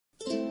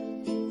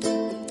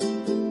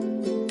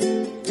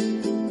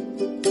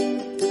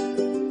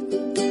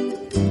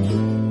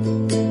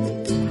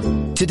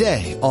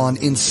Today on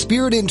In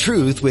Spirit and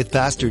Truth with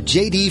Pastor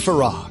J.D.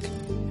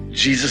 Farag.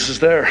 Jesus is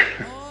there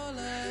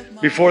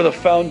before the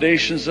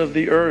foundations of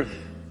the earth.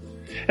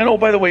 And oh,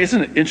 by the way, isn't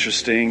it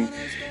interesting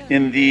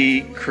in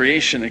the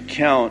creation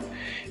account,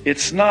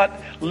 it's not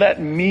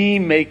let me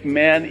make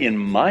man in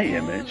my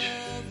image.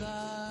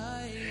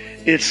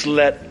 It's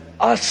let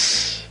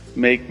us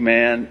make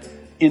man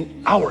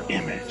in our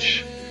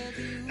image.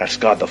 That's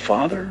God the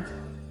Father,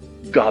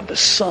 God the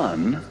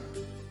Son,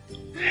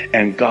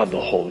 and God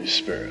the Holy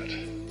Spirit.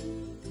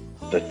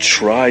 The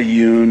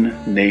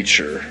triune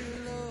nature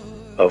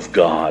of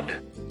God.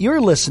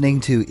 You're listening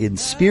to In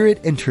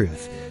Spirit and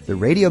Truth, the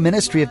radio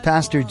ministry of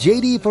Pastor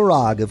J.D.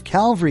 Farag of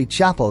Calvary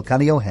Chapel,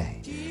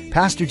 Kaneohe.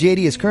 Pastor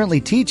J.D. is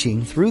currently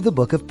teaching through the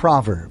book of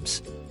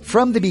Proverbs.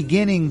 From the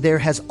beginning, there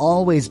has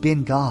always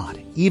been God.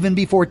 Even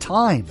before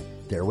time,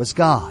 there was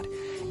God.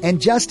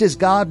 And just as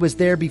God was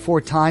there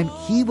before time,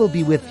 He will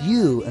be with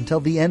you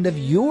until the end of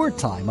your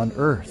time on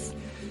earth.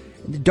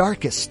 In the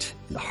darkest,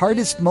 the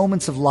hardest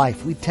moments of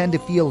life, we tend to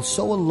feel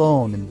so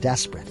alone and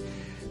desperate.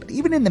 But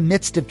even in the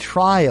midst of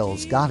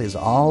trials, God is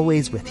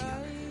always with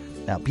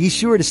you. Now, be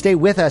sure to stay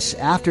with us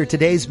after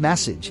today's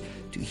message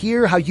to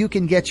hear how you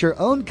can get your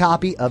own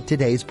copy of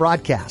today's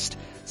broadcast.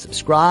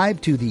 Subscribe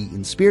to the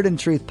In Spirit and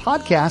Truth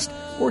podcast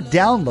or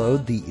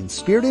download the In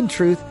Spirit and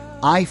Truth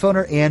iPhone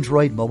or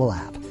Android mobile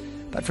app.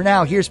 But for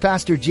now, here's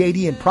Pastor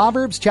J.D. in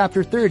Proverbs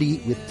chapter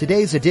 30 with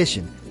today's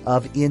edition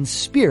of In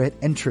Spirit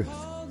and Truth.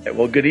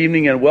 Well, good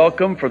evening and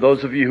welcome for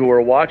those of you who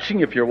are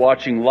watching. If you're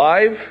watching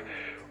live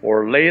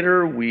or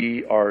later,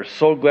 we are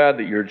so glad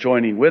that you're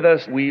joining with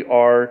us. We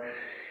are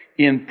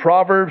in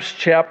Proverbs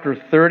chapter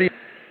 30,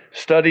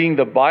 studying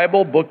the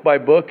Bible book by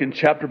book and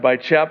chapter by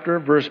chapter,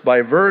 verse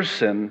by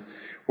verse, and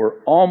we're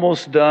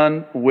almost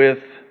done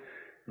with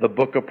the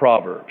book of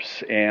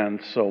Proverbs.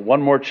 And so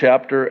one more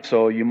chapter,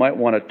 so you might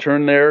want to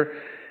turn there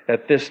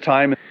at this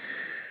time.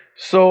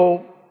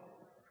 So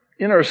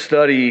in our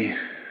study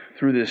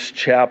through this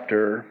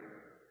chapter,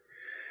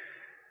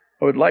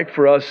 I would like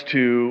for us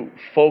to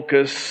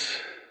focus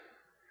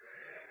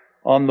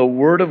on the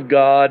Word of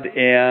God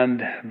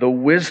and the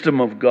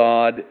wisdom of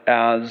God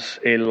as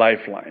a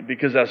lifeline,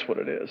 because that's what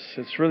it is.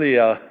 It's really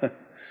a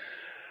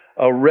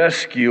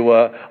rescue,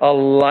 a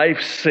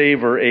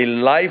lifesaver, a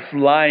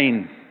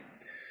lifeline,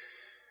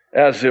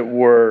 as it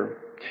were.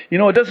 You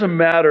know, it doesn't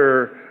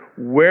matter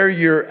where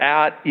you're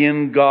at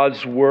in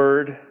God's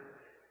Word,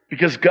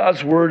 because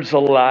God's Word's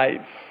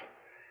alive.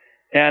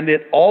 And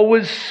it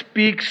always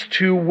speaks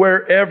to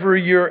wherever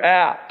you're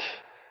at.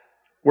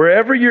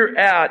 Wherever you're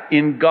at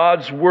in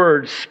God's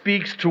Word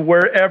speaks to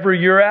wherever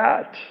you're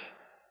at.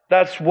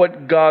 That's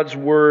what God's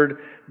Word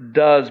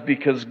does,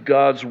 because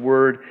God's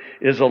Word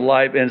is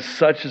alive. And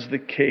such is the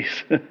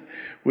case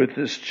with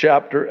this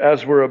chapter,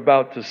 as we're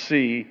about to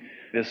see,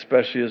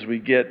 especially as we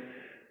get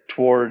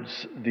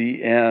towards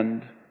the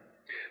end.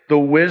 The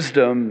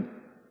wisdom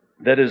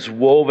that is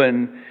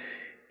woven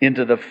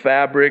into the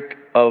fabric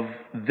of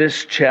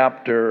this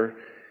chapter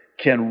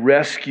can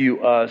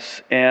rescue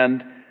us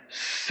and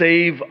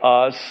save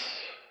us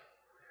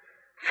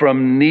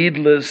from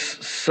needless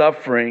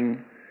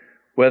suffering,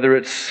 whether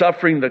it's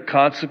suffering the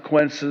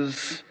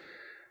consequences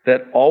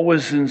that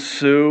always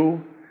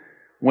ensue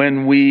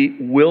when we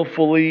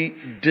willfully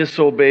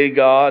disobey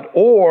God,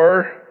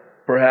 or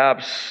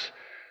perhaps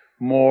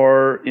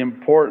more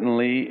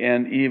importantly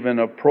and even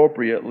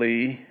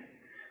appropriately,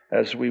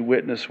 as we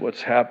witness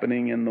what's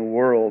happening in the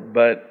world.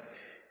 But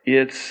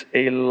it's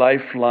a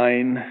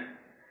lifeline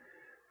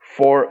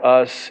for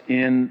us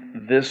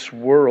in this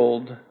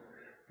world,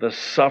 the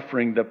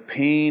suffering, the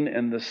pain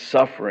and the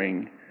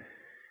suffering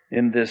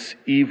in this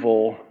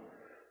evil,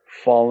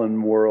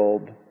 fallen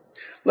world.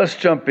 Let's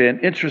jump in.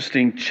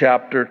 Interesting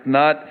chapter,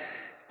 not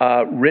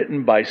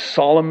written by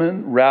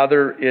Solomon.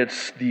 Rather,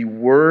 it's the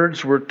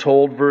words, we're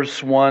told,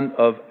 verse 1,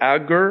 of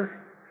Agur,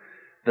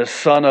 the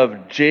son of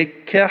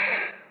Jakeh,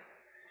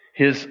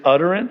 his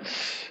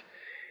utterance.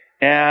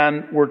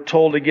 And we're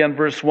told again,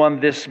 verse 1,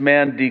 this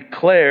man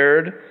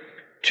declared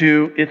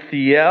to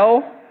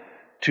Ithiel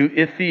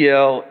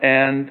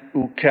and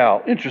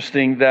Ukal.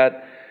 Interesting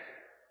that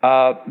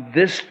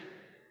this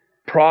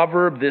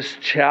proverb, this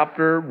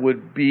chapter,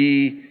 would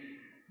be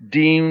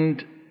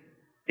deemed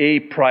a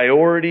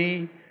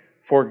priority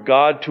for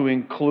God to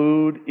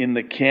include in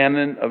the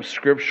canon of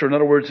Scripture. In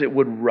other words, it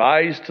would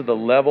rise to the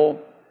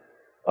level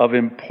of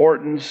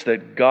importance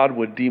that God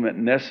would deem it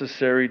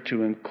necessary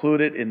to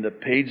include it in the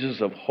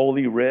pages of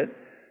Holy Writ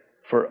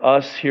for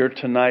us here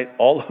tonight,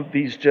 all of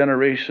these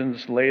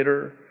generations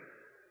later.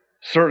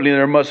 Certainly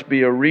there must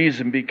be a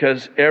reason,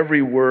 because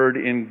every word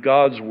in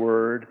God's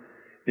Word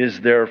is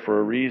there for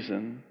a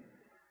reason.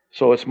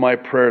 So it's my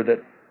prayer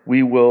that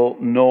we will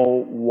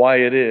know why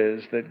it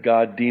is that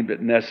God deemed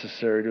it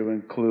necessary to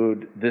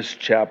include this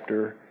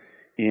chapter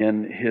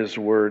in His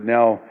Word.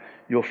 Now,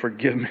 you'll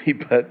forgive me,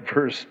 but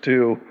verse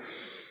 2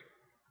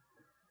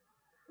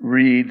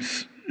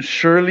 reads,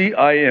 "Surely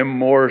I am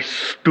more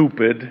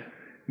stupid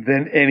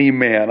than any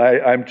man."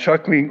 I'm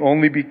chuckling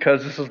only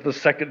because this is the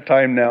second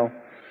time now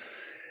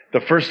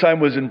The first time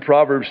was in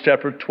Proverbs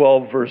chapter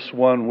 12, verse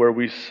 1, where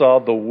we saw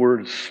the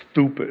word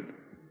stupid.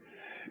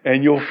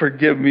 And you'll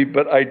forgive me,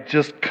 but I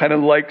just kind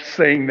of like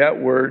saying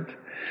that word.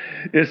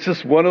 It's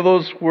just one of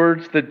those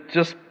words that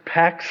just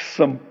packs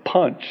some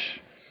punch.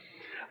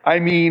 I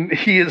mean,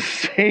 he is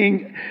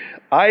saying,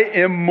 I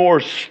am more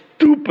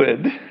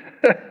stupid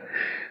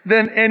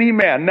than any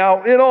man.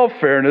 Now, in all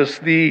fairness,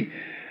 the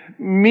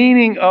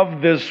meaning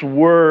of this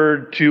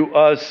word to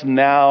us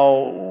now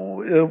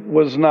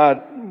was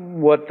not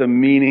what the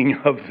meaning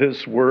of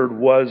this word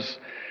was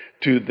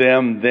to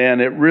them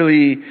then. It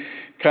really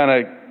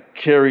kind of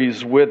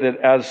carries with it,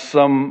 as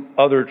some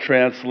other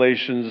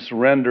translations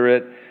render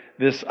it,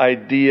 this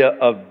idea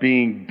of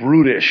being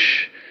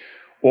brutish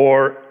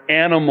or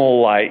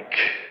animal-like.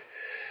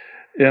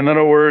 In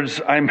other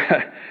words,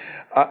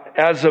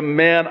 as a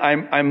man,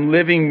 I'm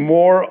living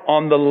more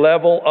on the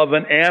level of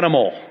an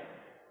animal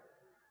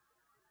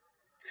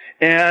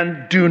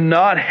and do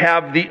not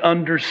have the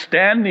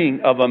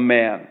understanding of a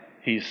man,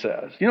 he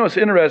says. You know, it's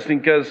interesting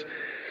because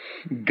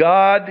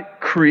God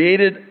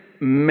created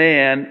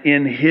man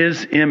in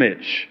his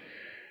image,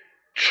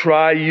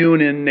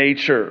 triune in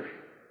nature.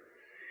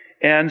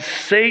 And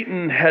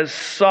Satan has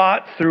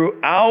sought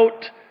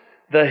throughout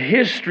the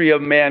history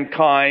of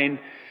mankind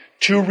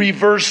to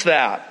reverse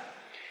that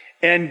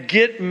and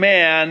get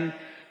man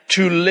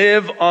to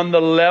live on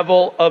the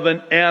level of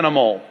an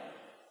animal.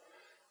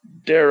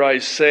 Dare I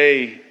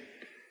say,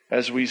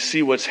 as we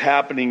see what's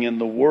happening in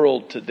the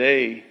world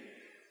today,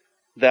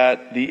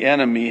 that the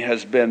enemy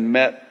has been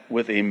met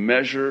with a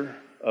measure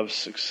of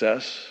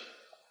success.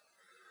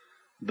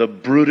 The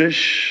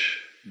brutish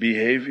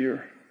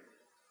behavior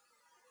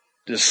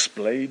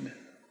displayed.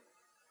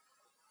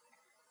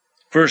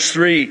 Verse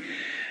 3,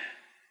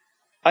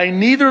 I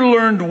neither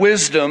learned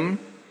wisdom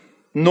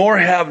nor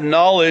have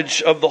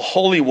knowledge of the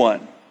Holy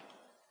One.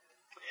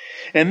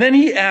 And then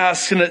he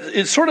asks, and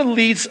it sort of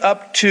leads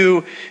up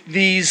to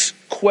these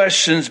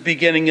questions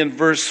beginning in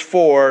verse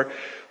 4.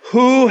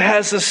 Who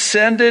has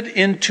ascended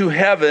into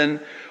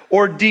heaven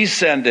or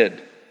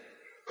descended?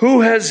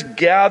 Who has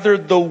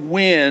gathered the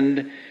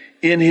wind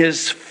in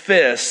his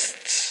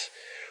fists?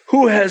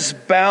 Who has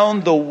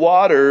bound the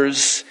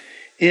waters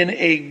in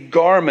a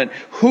garment?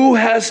 Who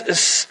has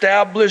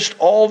established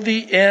all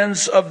the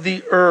ends of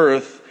the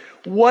earth?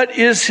 What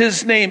is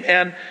his name?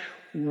 And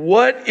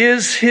what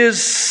is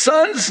his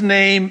son's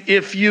name,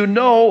 if you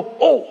know?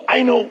 Oh,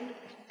 I know.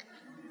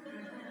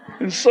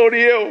 And so do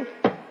you.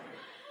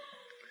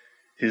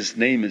 His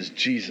name is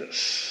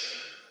Jesus,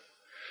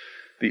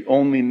 the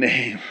only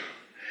name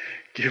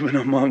given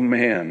among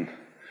man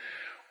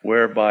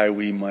whereby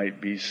we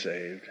might be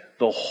saved.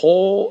 The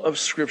whole of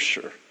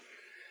Scripture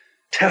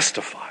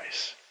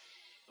testifies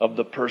of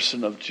the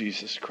person of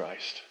Jesus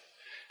Christ.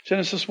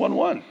 Genesis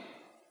 1:1.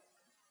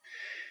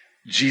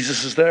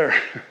 Jesus is there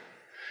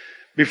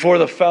before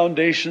the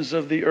foundations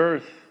of the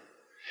earth.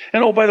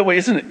 And oh, by the way,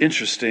 isn't it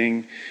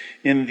interesting,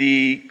 in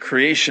the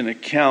creation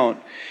account,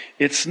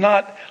 it's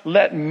not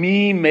let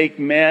me make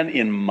man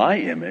in my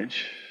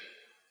image.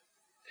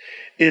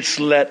 It's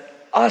let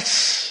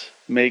us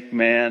make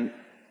man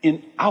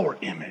in our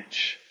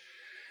image.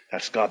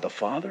 That's God the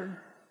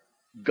Father,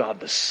 God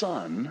the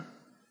Son,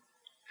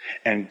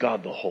 and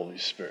God the Holy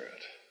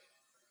Spirit.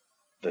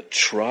 The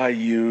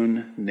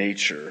triune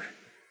nature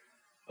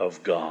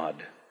of God.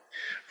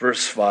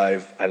 Verse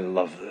 5, I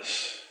love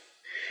this.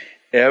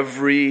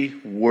 Every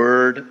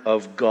word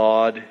of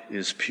God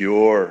is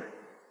pure.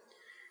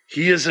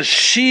 He is a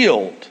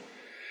shield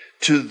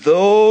to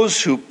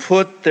those who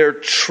put their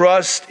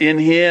trust in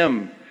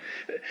him.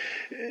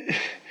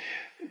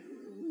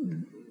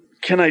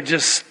 Can I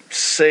just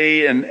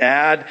say and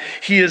add,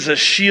 he is a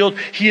shield,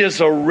 he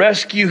is a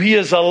rescue, he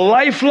is a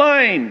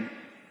lifeline.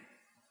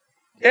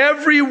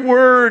 Every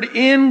word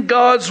in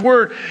God's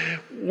word.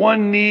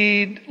 One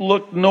need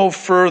look no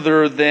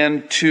further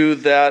than to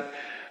that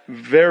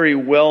very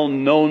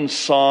well-known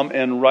psalm,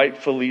 and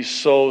rightfully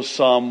so,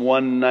 Psalm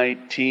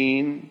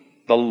 119,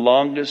 the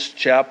longest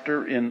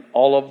chapter in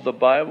all of the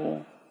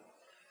Bible.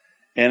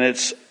 And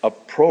it's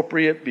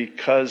appropriate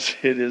because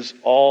it is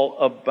all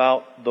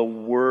about the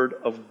Word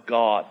of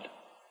God.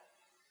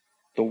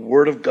 The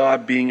Word of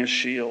God being a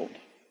shield.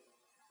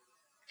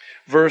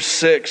 Verse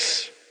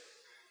 6,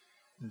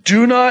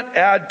 do not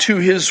add to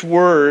his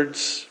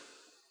words,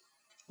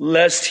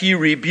 lest he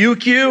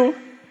rebuke you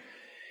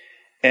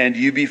and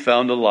you be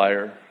found a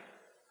liar.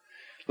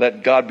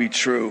 Let God be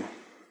true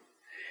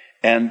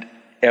and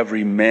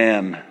every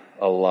man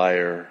a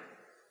liar.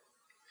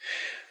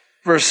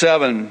 Verse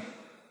 7.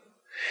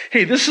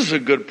 Hey, this is a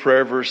good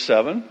prayer, verse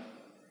 7.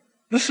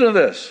 Listen to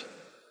this.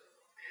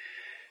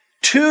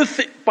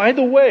 By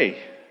the way,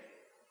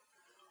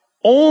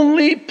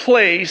 only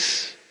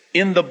place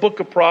in the book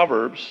of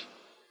Proverbs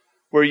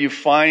where you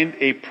find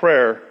a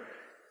prayer,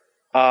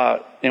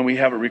 and we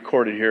have it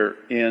recorded here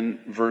in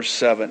verse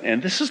 7.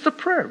 And this is the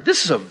prayer.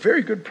 This is a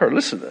very good prayer.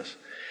 Listen to this.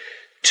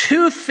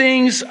 2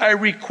 things I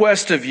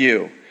request of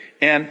you.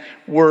 And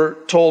we're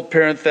told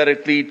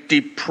parenthetically,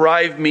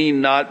 deprive me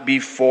not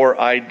before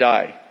I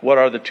die. What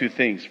are the 2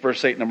 things?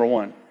 Verse 8, number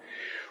 1.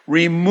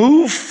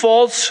 Remove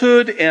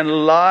falsehood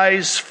and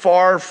lies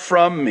far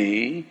from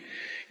me.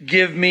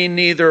 Give me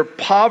neither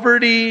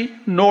poverty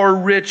nor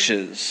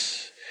riches.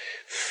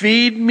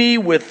 Feed me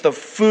with the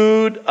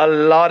food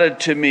allotted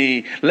to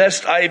me,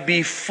 lest I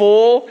be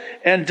full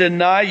and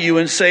deny you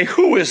and say,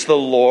 who is the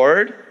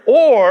Lord?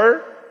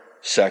 Or,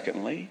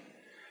 secondly,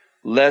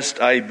 lest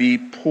I be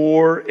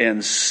poor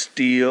and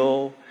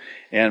steal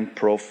and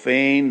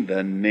profane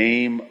the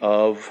name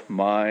of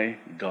my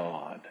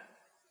God.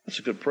 That's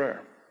a good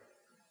prayer.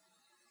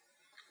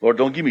 Lord,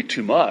 don't give me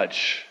too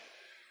much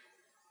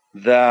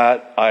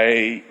that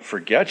I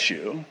forget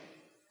you.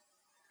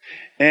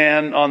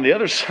 And on the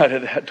other side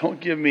of that, don't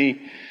give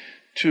me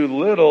too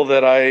little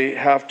that I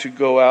have to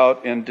go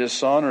out and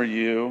dishonor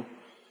you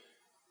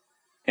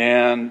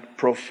and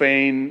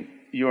profane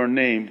your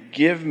name.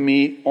 Give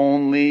me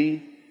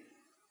only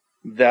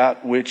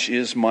that which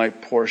is my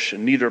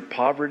portion, neither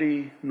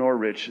poverty nor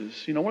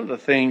riches. You know, one of the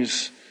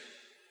things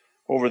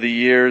over the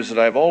years that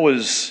I've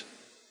always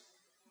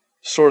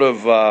sort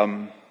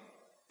of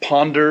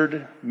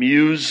pondered,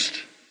 mused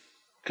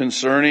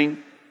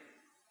concerning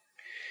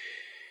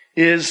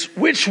is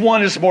which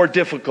one is more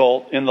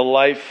difficult in the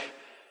life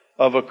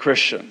of a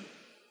Christian?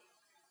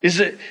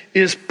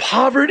 Is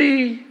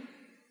poverty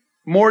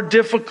more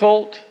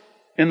difficult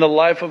in the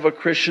life of a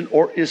Christian,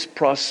 or is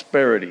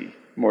prosperity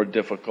more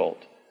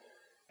difficult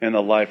in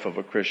the life of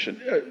a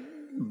Christian?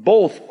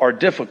 Both are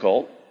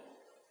difficult,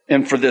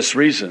 and for this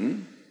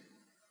reason,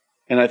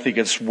 and I think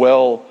it's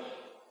well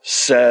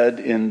said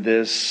in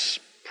this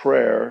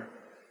prayer,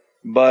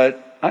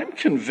 but I'm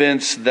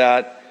convinced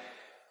that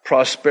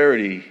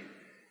prosperity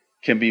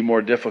can be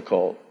more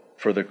difficult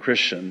for the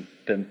Christian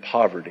than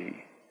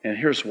poverty. And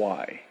here's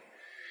why.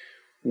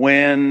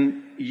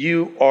 When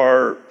you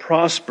are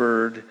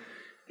prospered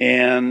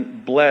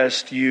and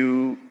blessed,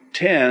 you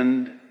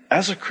tend,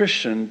 as a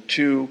Christian,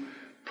 to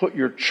put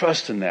your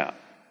trust in that.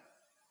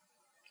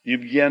 You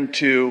begin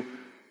to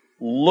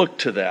look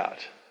to that.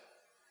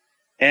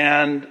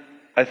 And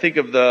I think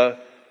of the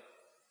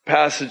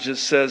passage that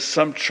says,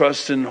 some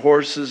trust in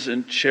horses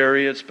and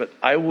chariots, but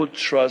I will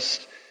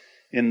trust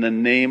in the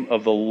name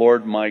of the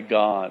Lord my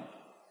God.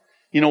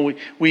 You know,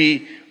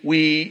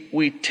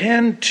 we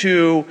tend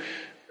to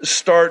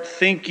start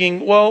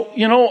thinking, well,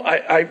 you know,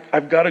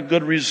 I've got a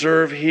good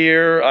reserve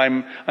here.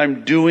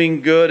 I'm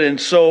doing good. And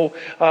so,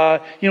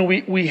 you know,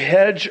 we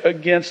hedge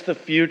against the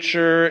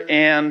future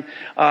and,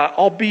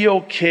 I'll be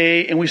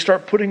okay. And we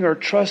start putting our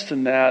trust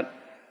in that.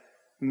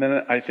 And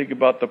then I think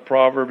about the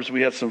Proverbs.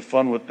 We had some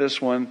fun with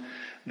this one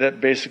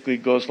that basically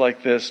goes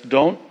like this.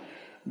 Don't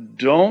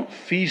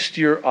feast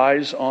your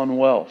eyes on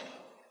wealth.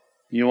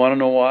 You want to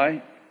know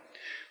why?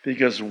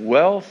 Because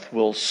wealth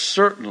will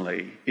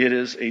certainly, it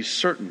is a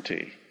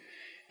certainty,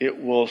 it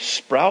will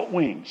sprout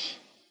wings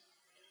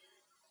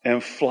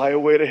and fly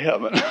away to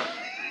heaven.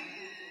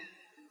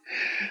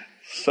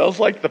 Sounds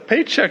like the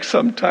paycheck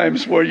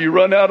sometimes where you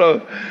run out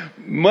of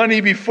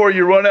money before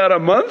you run out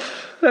of month.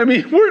 I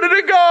mean, where did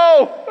it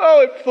go?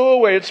 Oh, it flew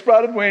away. It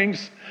sprouted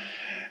wings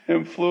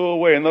and flew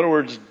away. In other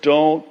words,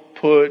 don't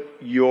put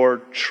your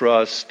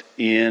trust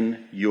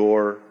in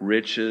your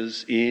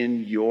riches,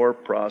 in your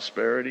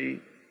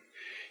prosperity.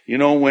 You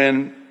know,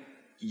 when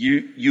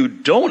you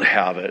don't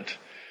have it,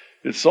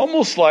 it's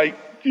almost like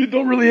you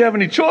don't really have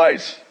any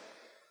choice.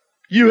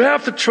 You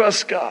have to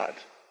trust God.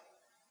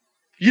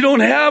 You don't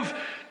have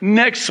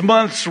next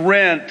month's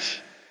rent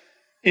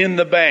in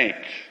the bank.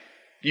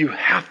 You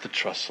have to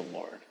trust the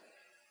Lord.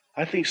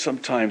 I think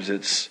sometimes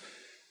it's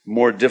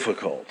more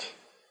difficult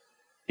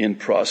in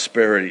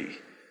prosperity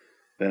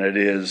than it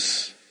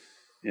is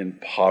in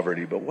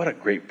poverty. But what a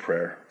great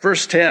prayer.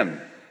 Verse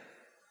 10.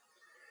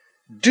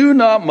 Do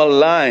not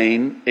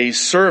malign a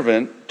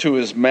servant to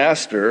his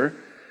master,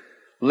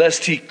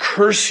 lest he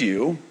curse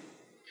you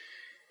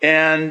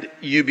and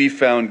you be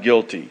found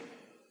guilty.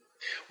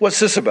 What's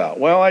this about?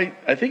 Well,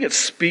 I think it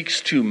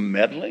speaks to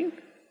meddling,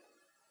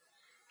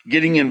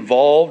 getting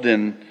involved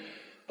in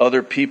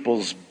other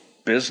people's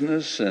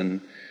business, and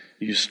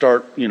you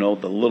start, the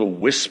little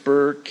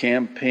whisper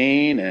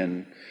campaign,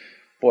 and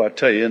boy, I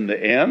tell you, in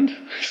the end,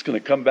 it's going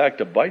to come back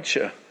to bite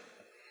you.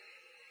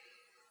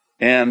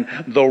 And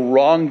the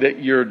wrong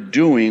that you're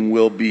doing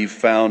will be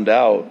found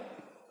out.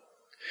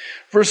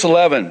 Verse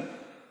 11,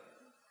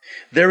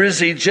 there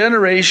is a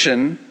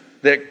generation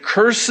that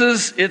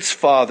curses its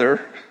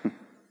father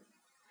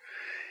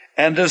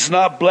and does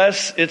not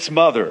bless its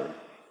mother.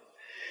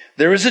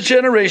 There is a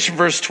generation,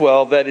 verse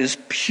 12, that is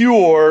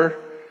pure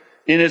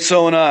in its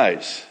own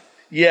eyes,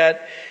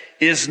 yet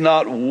is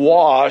not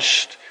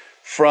washed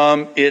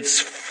from its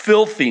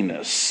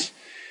filthiness.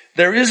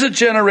 There is a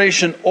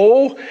generation,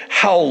 oh,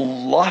 how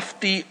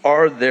lofty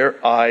are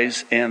their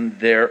eyes, and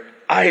their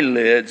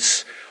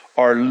eyelids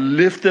are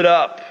lifted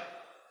up.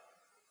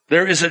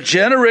 There is a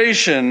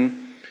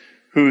generation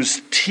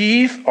whose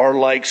teeth are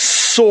like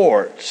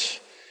swords,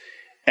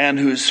 and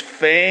whose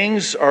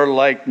fangs are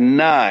like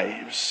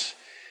knives,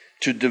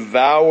 to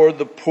devour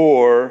the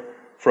poor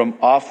from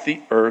off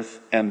the earth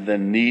and the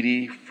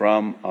needy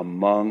from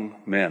among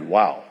men.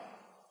 Wow.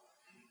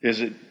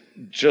 Is it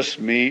just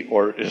me,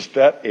 or is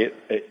that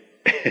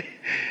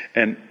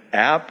an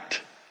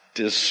apt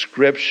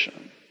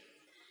description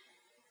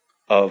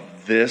of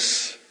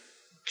this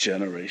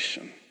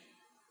generation?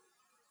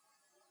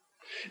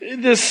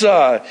 This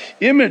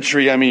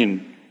imagery, I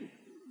mean,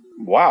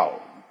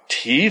 wow.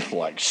 Teeth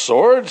like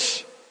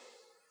swords,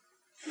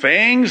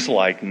 fangs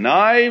like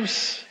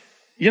knives.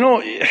 You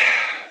know,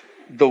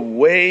 the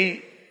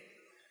way,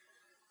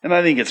 and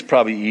I think it's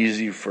probably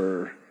easy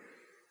for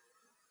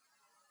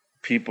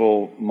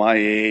people my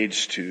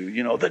age to,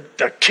 you know,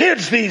 the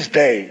kids these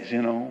days,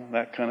 you know,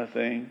 that kind of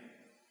thing.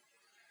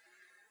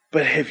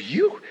 But have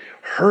you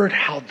heard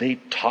how they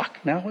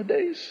talk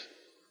nowadays?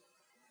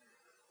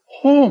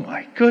 Oh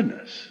my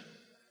goodness.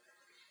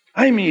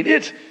 I mean,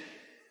 it's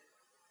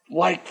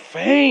like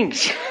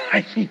fangs.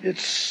 I mean,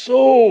 it's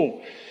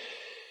so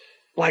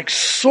like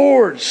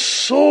swords,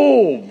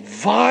 so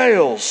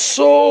vile,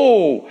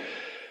 so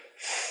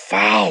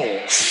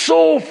foul,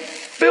 so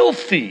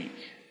filthy.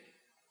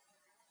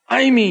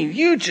 I mean,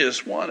 you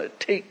just want to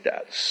take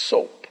that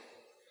soap.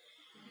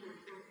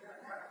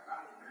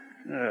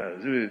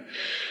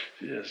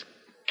 Just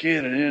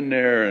get it in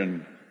there.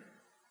 And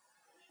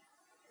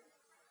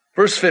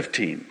verse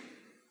 15.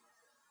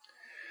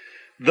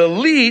 The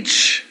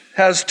leech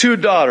has 2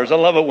 daughters. I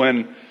love it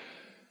when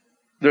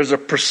there's a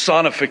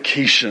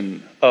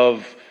personification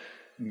of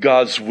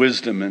God's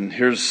wisdom. And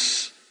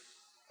here's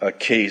a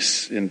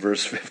case in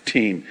verse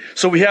 15.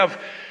 So we have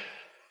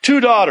 2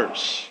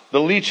 daughters.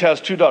 The leech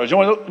has 2 daughters. You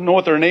want to know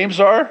what their names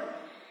are?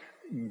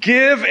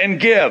 Give and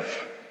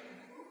Give.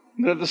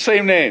 They're the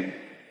same name.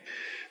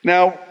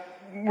 Now,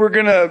 we're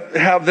going to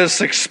have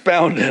this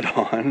expounded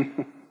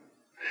on.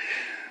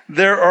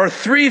 There are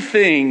 3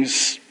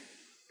 things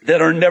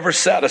that are never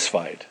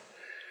satisfied.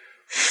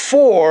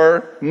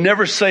 4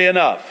 never say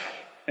enough.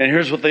 And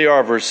here's what they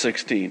are, verse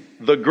 16.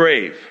 The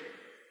grave,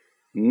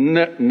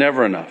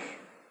 never enough.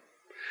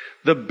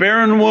 The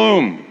barren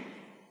womb,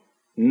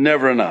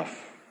 never enough.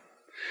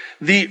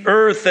 The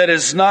earth that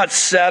is not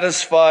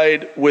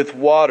satisfied with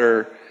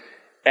water.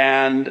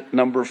 And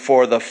number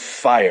 4, the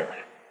fire,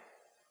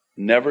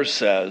 never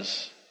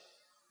says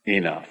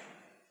enough.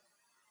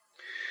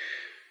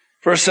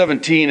 Verse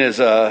 17 is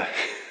a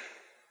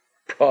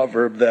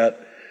proverb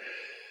that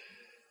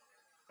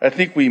I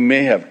think we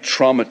may have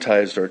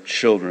traumatized our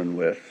children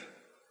with.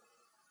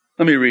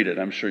 Let me read it.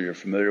 I'm sure you're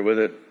familiar with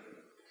it.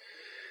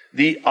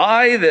 The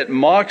eye that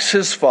mocks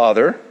his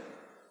father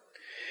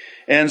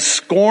and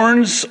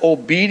scorns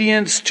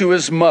obedience to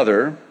his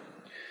mother,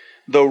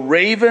 the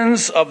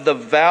ravens of the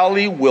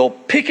valley will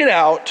pick it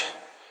out,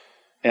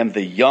 and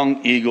the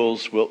young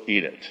eagles will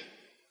eat it.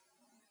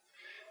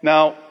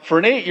 Now, for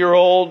an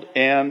 8-year-old,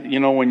 and, you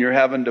know, when you're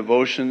having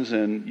devotions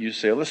and you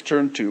say, let's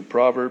turn to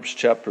Proverbs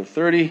chapter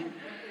 30,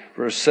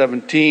 verse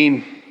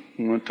 17.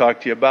 I'm going to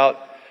talk to you about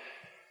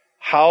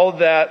how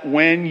that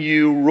when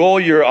you roll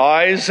your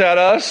eyes at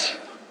us,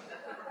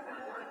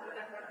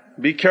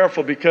 be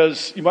careful,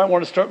 because you might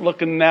want to start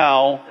looking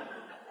now,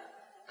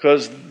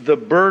 because the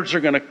birds are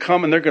going to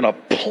come and they're going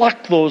to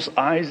pluck those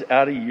eyes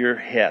out of your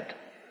head.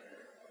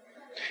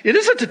 It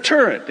is a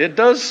deterrent. It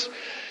does...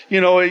 You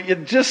know, you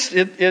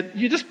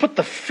just put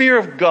the fear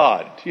of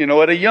God, you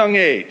know, at a young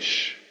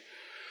age.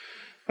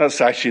 That's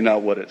actually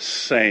not what it's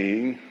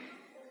saying.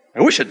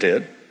 I wish it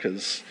did,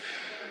 because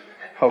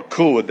how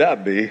cool would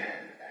that be?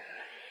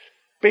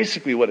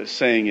 Basically what it's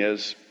saying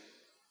is,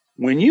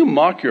 when you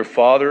mock your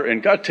father,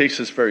 and God takes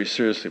this very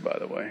seriously, by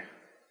the way,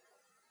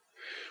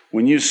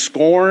 when you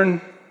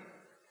scorn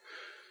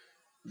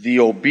the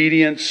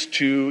obedience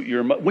to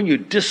your mother, when you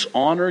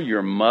dishonor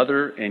your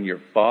mother and your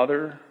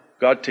father,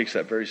 God takes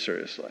that very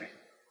seriously.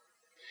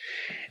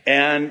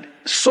 And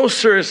so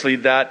seriously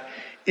that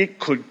it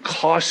could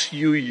cost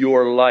you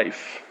your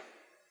life.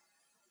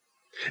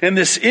 And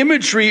this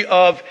imagery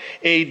of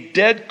a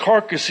dead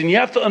carcass, and you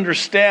have to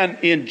understand,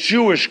 in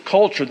Jewish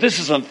culture, this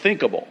is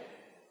unthinkable.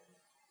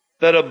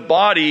 That a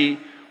body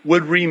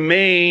would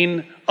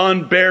remain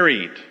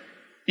unburied.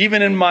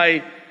 Even in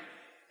my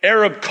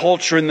Arab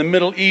culture in the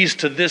Middle East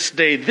to this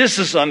day, this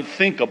is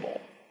unthinkable.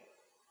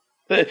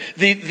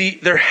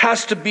 There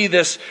has to be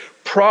this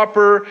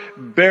proper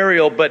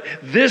burial, but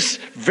this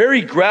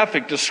very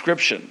graphic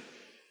description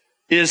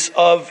is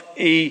of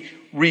a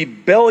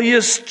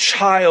rebellious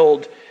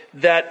child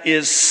that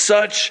is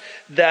such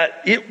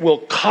that it will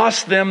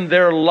cost them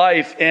their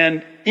life,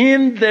 and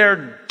in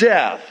their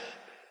death,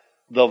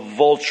 the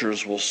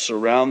vultures will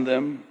surround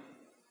them,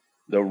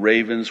 the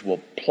ravens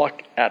will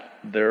pluck at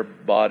their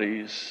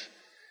bodies.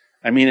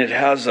 I mean, it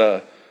has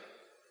a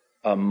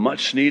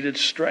much needed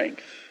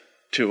strength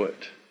to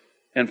it,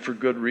 and for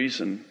good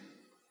reason.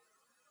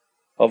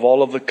 Of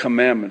all of the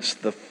commandments,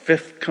 the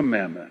 5th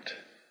commandment,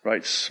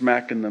 right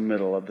smack in the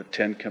middle of the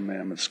 10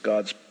 commandments,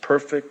 God's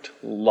perfect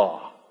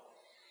law,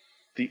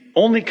 the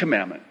only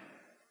commandment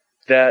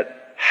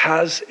that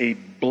has a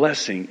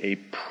blessing, a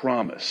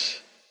promise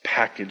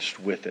packaged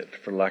with it,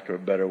 for lack of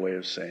a better way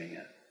of saying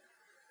it.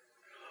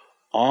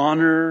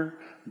 Honor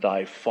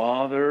thy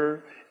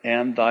father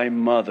and thy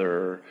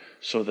mother,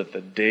 so that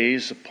the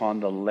days upon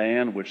the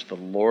land which the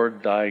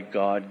Lord thy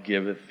God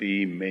giveth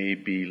thee may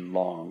be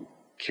long.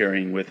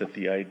 Carrying with it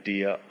the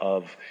idea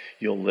of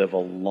you'll live a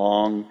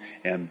long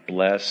and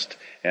blessed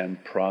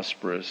and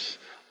prosperous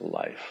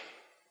life.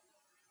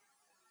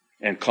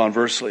 And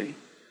conversely,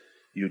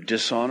 you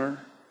dishonor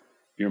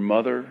your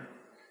mother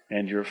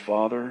and your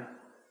father,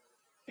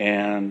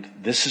 and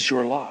this is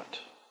your lot.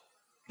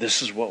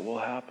 This is what will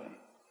happen.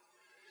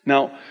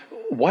 Now,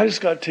 why does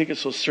God take it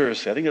so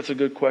seriously? I think that's a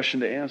good question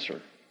to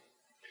answer.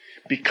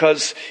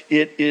 Because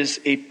it is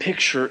a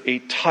picture, a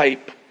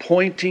type,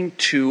 pointing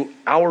to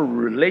our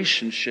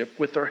relationship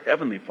with our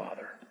Heavenly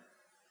Father.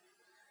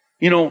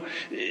 You know,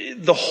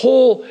 the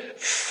whole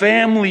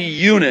family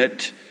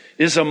unit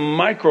is a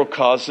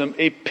microcosm,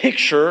 a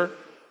picture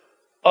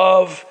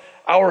of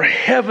our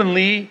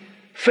heavenly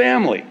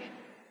family.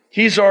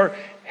 He's our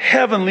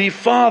Heavenly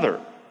Father.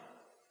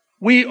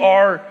 We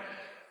are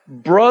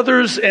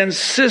brothers and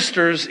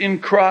sisters in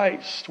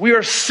Christ. We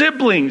are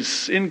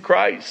siblings in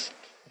Christ,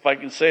 if I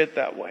can say it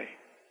that way.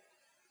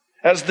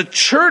 As the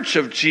church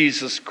of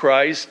Jesus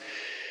Christ,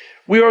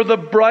 we are the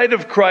bride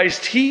of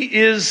Christ. He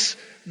is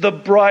the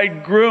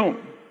bridegroom.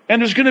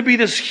 And there's going to be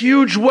this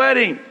huge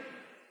wedding.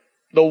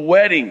 The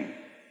wedding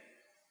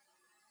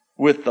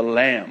with the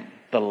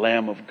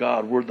Lamb of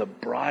God. We're the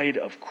bride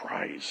of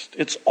Christ.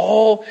 It's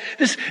all,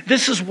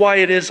 this is why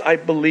it is, I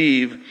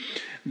believe,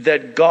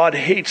 that God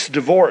hates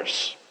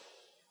divorce.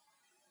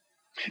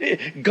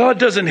 God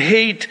doesn't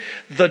hate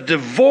the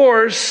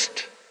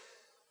divorced.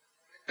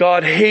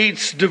 God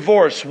hates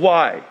divorce.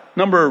 Why?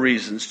 Number of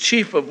reasons.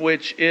 Chief of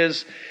which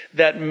is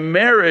that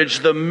marriage,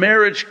 the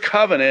marriage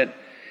covenant,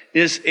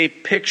 is a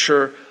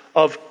picture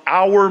of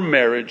our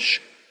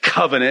marriage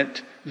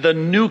covenant, the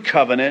new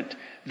covenant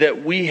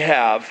that we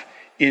have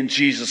in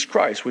Jesus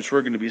Christ, which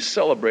we're going to be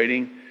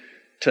celebrating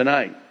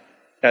tonight.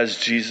 As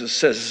Jesus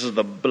says, this is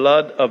the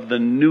blood of the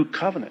new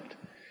covenant.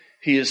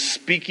 He is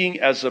speaking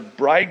as a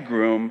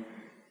bridegroom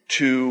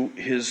to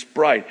his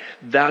bride.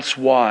 That's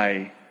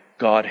why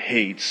God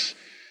hates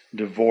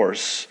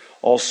divorce.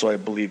 Also, I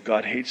believe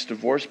God hates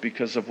divorce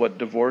because of what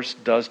divorce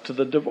does to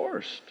the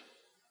divorced.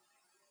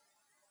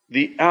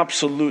 The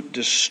absolute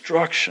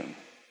destruction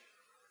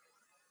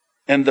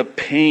and the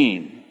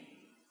pain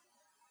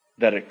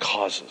that it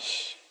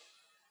causes.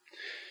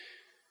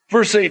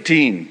 Verse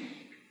 18.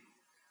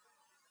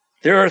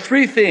 There are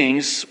 3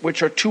 things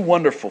which are too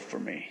wonderful for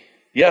me.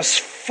 Yes,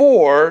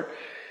 4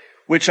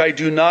 which I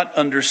do not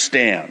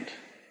understand.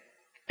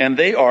 And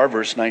they are,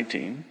 verse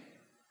 19,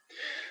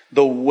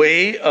 the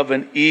way of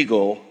an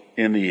eagle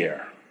in the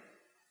air.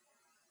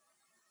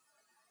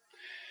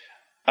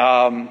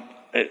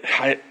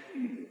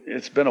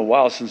 It's been a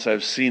while since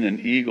I've seen an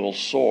eagle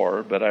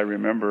soar, but I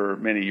remember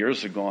many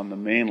years ago on the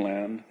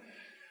mainland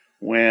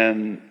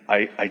when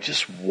I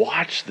just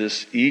watched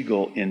this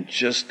eagle in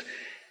just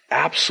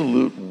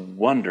absolute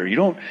wonder.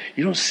 You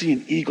don't see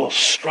an eagle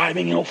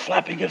striving,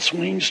 flapping its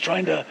wings,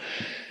 trying to.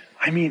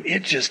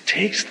 It just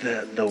takes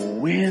the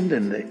wind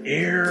and the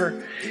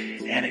air,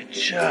 and it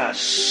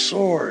just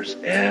soars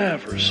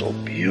ever so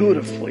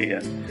beautifully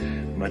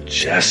and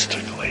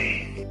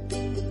majestically.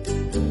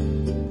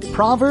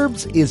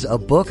 Proverbs is a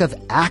book of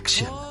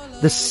action.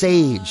 The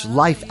sage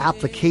life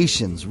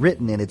applications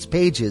written in its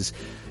pages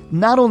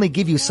not only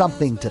give you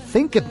something to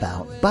think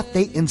about, but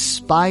they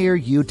inspire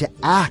you to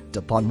act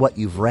upon what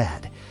you've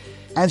read.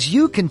 As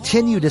you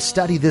continue to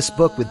study this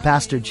book with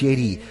Pastor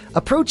JD,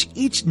 approach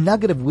each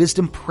nugget of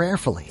wisdom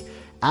prayerfully,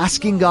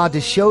 asking God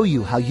to show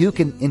you how you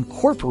can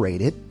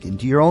incorporate it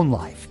into your own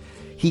life.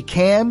 He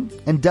can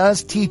and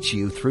does teach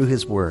you through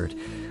His Word.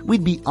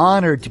 We'd be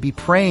honored to be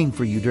praying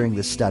for you during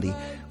this study.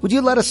 Would you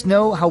let us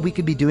know how we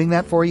could be doing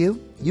that for you?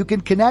 You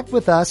can connect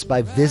with us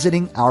by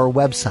visiting our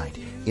website,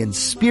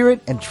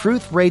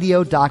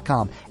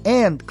 inspiritandtruthradio.com,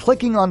 and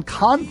clicking on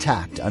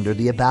Contact under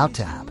the About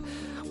tab.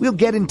 We'll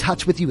get in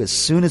touch with you as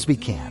soon as we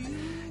can.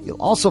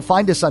 You'll also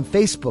find us on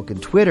Facebook and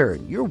Twitter.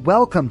 You're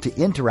welcome to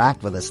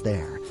interact with us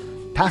there.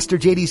 Pastor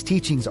JD's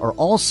teachings are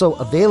also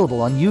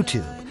available on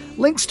YouTube.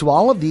 Links to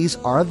all of these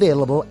are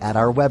available at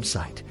our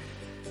website.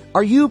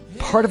 Are you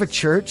part of a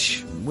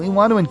church? We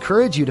want to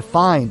encourage you to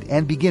find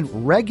and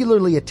begin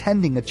regularly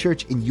attending a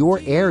church in your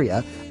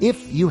area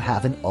if you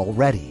haven't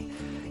already.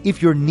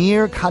 If you're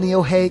near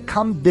Kaneohe,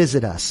 come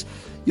visit us.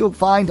 You'll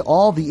find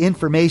all the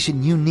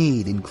information you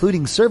need,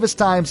 including service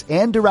times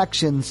and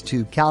directions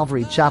to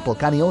Calvary Chapel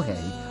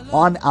Kaneohe,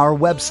 on our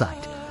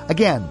website.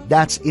 Again,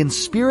 that's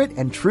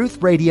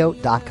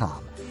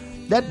inspiritandtruthradio.com.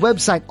 That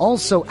website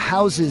also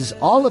houses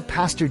all of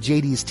Pastor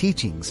JD's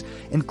teachings,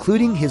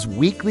 including his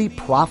weekly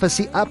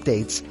prophecy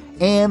updates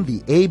and the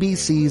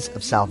ABCs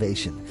of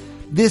salvation.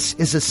 This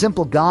is a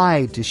simple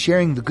guide to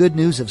sharing the good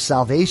news of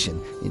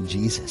salvation in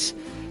Jesus.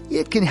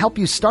 It can help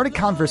you start a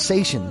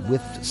conversation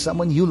with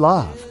someone you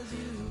love.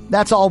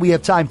 That's all we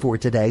have time for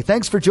today.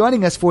 Thanks for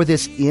joining us for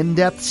this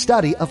in-depth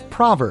study of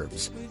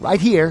Proverbs,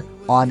 right here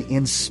on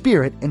In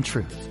Spirit and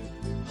Truth.